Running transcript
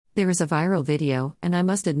There is a viral video, and I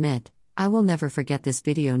must admit, I will never forget this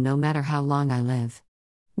video no matter how long I live.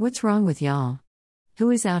 What's wrong with y'all?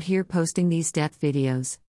 Who is out here posting these death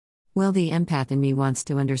videos? Well, the empath in me wants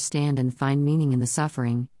to understand and find meaning in the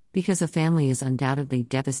suffering, because a family is undoubtedly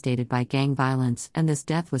devastated by gang violence and this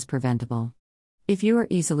death was preventable. If you are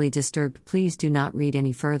easily disturbed, please do not read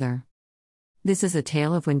any further. This is a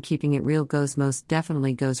tale of when keeping it real most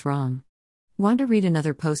definitely goes wrong. Want to read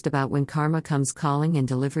another post about when karma comes calling and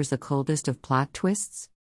delivers the coldest of plot twists?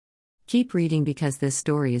 Keep reading because this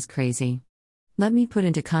story is crazy. Let me put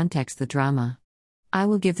into context the drama. I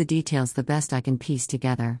will give the details the best I can piece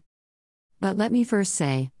together. But let me first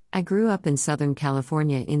say, I grew up in Southern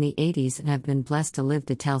California in the 80s and have been blessed to live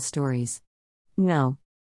to tell stories. No.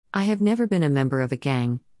 I have never been a member of a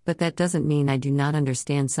gang, but that doesn't mean I do not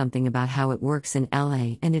understand something about how it works in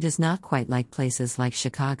LA, and it is not quite like places like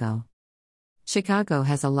Chicago. Chicago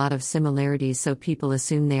has a lot of similarities, so people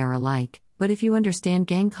assume they are alike, but if you understand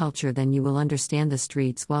gang culture, then you will understand the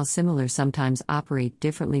streets, while similar sometimes operate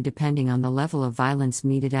differently depending on the level of violence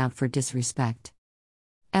meted out for disrespect.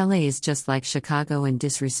 LA is just like Chicago, and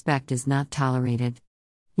disrespect is not tolerated.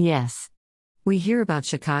 Yes. We hear about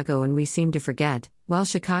Chicago and we seem to forget, while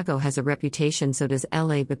Chicago has a reputation, so does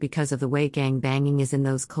LA, but because of the way gang banging is in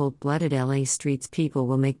those cold-blooded LA streets, people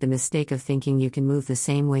will make the mistake of thinking you can move the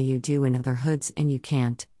same way you do in other hoods, and you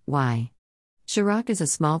can't. Why? Chirac is a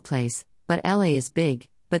small place, but LA is big,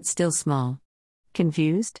 but still small.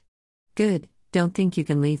 Confused? Good, don't think you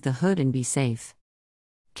can leave the hood and be safe.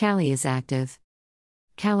 Cali is active.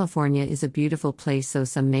 California is a beautiful place, so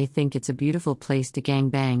some may think it's a beautiful place to gang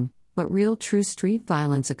bang, but real true street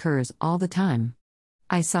violence occurs all the time.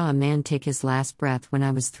 I saw a man take his last breath when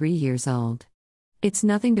I was 3 years old. It's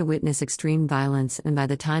nothing to witness extreme violence, and by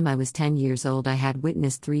the time I was 10 years old I had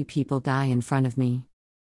witnessed 3 people die in front of me.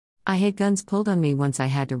 I had guns pulled on me once. I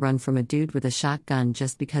had to run from a dude with a shotgun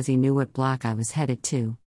just because he knew what block I was headed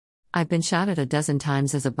to. I've been shot at a dozen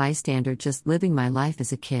times as a bystander just living my life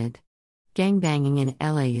as a kid. Gangbanging in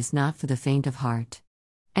LA is not for the faint of heart.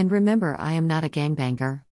 And remember, I am not a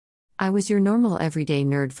gangbanger. I was your normal everyday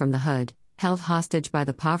nerd from the hood, held hostage by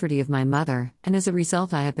the poverty of my mother, and as a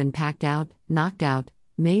result I have been packed out, knocked out,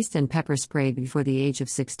 maced and pepper sprayed before the age of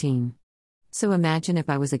 16. So imagine if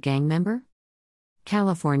I was a gang member?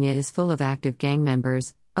 California is full of active gang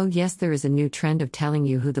members. Oh yes, there is a new trend of telling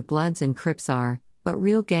you who the Bloods and Crips are, but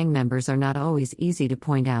real gang members are not always easy to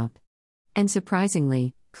point out. And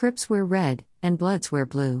surprisingly, Crips wear red, and Bloods wear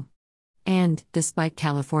blue. And, despite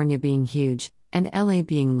California being huge, and LA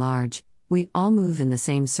being large, we all move in the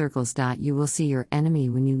same circles. You will see your enemy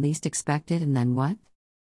when you least expect it, and then what?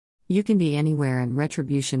 You can be anywhere and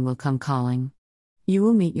retribution will come calling. You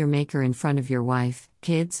will meet your maker in front of your wife,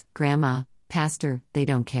 kids, grandma, pastor, they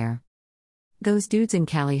don't care. Those dudes in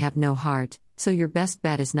Cali have no heart, so your best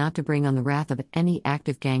bet is not to bring on the wrath of any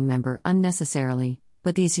active gang member unnecessarily.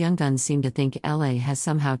 But these young guns seem to think LA has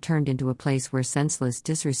somehow turned into a place where senseless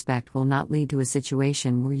disrespect will not lead to a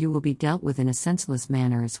situation where you will be dealt with in a senseless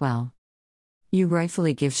manner as well. You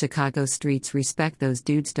rightfully give Chicago streets respect. Those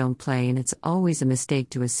dudes don't play, and it's always a mistake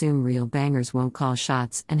to assume real bangers won't call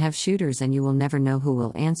shots and have shooters, and you will never know who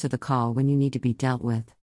will answer the call when you need to be dealt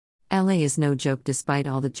with. LA is no joke. Despite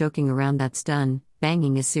all the joking around that's done,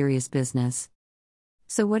 banging is serious business.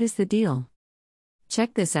 So what is the deal?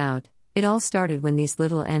 Check this out. It all started when these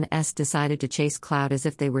little NS decided to chase clout as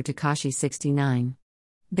if they were Tekashi 69.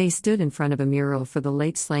 They stood in front of a mural for the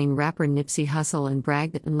late slain rapper Nipsey Hussle and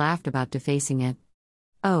bragged and laughed about defacing it.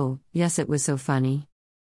 Oh, yes, it was so funny.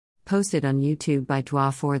 Posted on YouTube by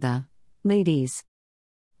Dwa for the ladies.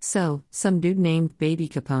 So, some dude named Baby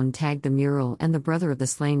Capone tagged the mural and the brother of the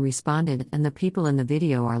slain responded, and the people in the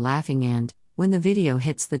video are laughing, and, when the video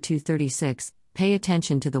hits the 236, pay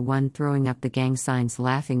attention to the one throwing up the gang signs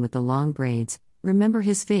laughing with the long braids. Remember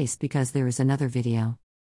his face because there is another video.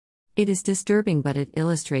 It is disturbing, but it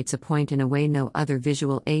illustrates a point in a way no other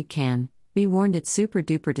visual aid can. Be warned, it's super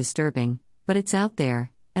duper disturbing, but it's out there,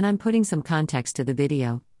 and I'm putting some context to the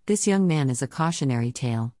video. This young man is a cautionary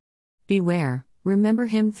tale. Beware. Remember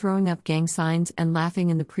him throwing up gang signs and laughing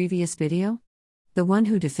in the previous video? The one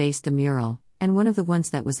who defaced the mural, and one of the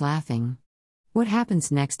ones that was laughing. What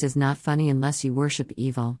happens next is not funny unless you worship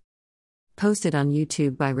evil. Posted on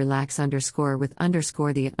YouTube by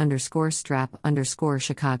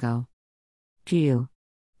relax_with_the_strap_Chicago. Phew.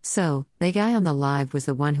 So, the guy on the live was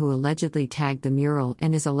the one who allegedly tagged the mural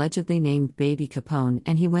and is allegedly named Baby Capone,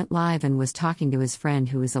 and he went live and was talking to his friend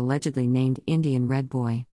who is allegedly named Indian Red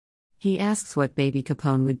Boy. He asks what Baby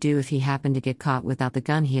Capone would do if he happened to get caught without the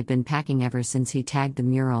gun he had been packing ever since he tagged the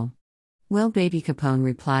mural. Well, Baby Capone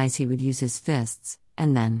replies he would use his fists,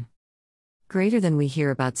 and then greater than we hear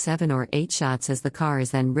about 7 or 8 shots as the car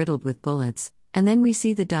is then riddled with bullets, and then we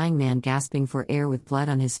see the dying man gasping for air with blood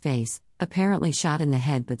on his face, apparently shot in the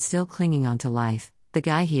head but still clinging on to life. The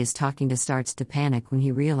guy he is talking to starts to panic when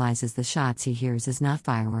he realizes the shots he hears is not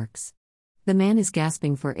fireworks. The man is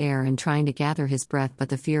gasping for air and trying to gather his breath, but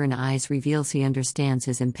the fear in eyes reveals he understands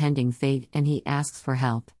his impending fate and he asks for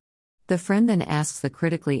help. The friend then asks the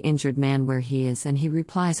critically injured man where he is and he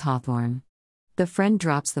replies Hawthorne. The friend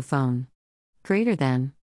drops the phone. Greater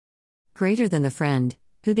than the friend,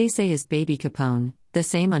 who they say is Baby Capone, the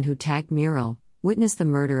same on who tagged Mural, witnessed the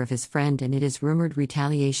murder of his friend, and it is rumored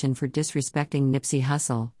retaliation for disrespecting Nipsey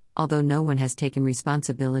Hussle, although no one has taken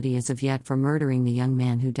responsibility as of yet for murdering the young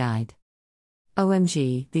man who died.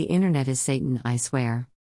 OMG, the internet is Satan, I swear.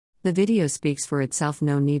 The video speaks for itself,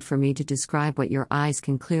 no need for me to describe what your eyes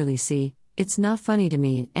can clearly see. It's not funny to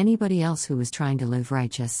me, anybody else who was trying to live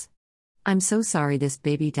righteous. I'm so sorry this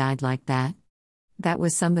baby died like that. That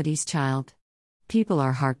was somebody's child. People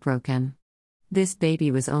are heartbroken. This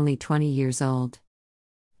baby was only 20 years old.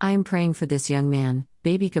 I am praying for this young man,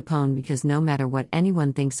 Baby Capone, because no matter what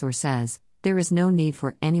anyone thinks or says, there is no need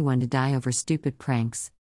for anyone to die over stupid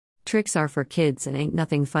pranks. Tricks are for kids and ain't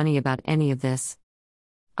nothing funny about any of this.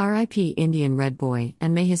 R.I.P. Indian Red Boy,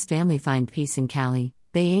 and may his family find peace in Cali.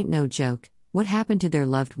 They ain't no joke. What happened to their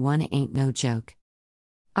loved one ain't no joke.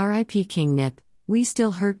 R.I.P. King Nip, we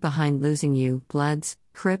still hurt behind losing you. Bloods,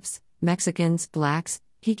 Crips, Mexicans, Blacks,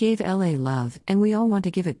 he gave LA love and we all want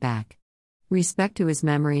to give it back. Respect to his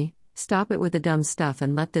memory, stop it with the dumb stuff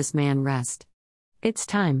and let this man rest. It's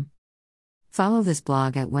time. Follow this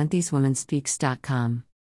blog at whenthesewomen.speaks.com.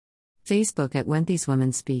 Facebook at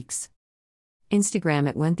whenthesewomen.speaks. Instagram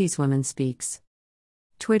at whenthesewomen.speaks.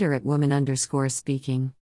 Twitter at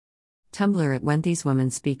woman_speaking. Tumblr at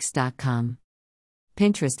whenthesewomen.speaks.com.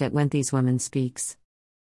 Pinterest at whenthesewomen.speaks.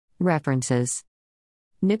 References: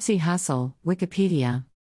 Nipsey Hussle, Wikipedia.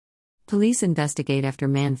 Police investigate after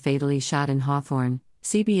man fatally shot in Hawthorne,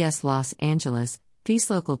 CBS Los Angeles,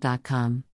 peacelocal.com.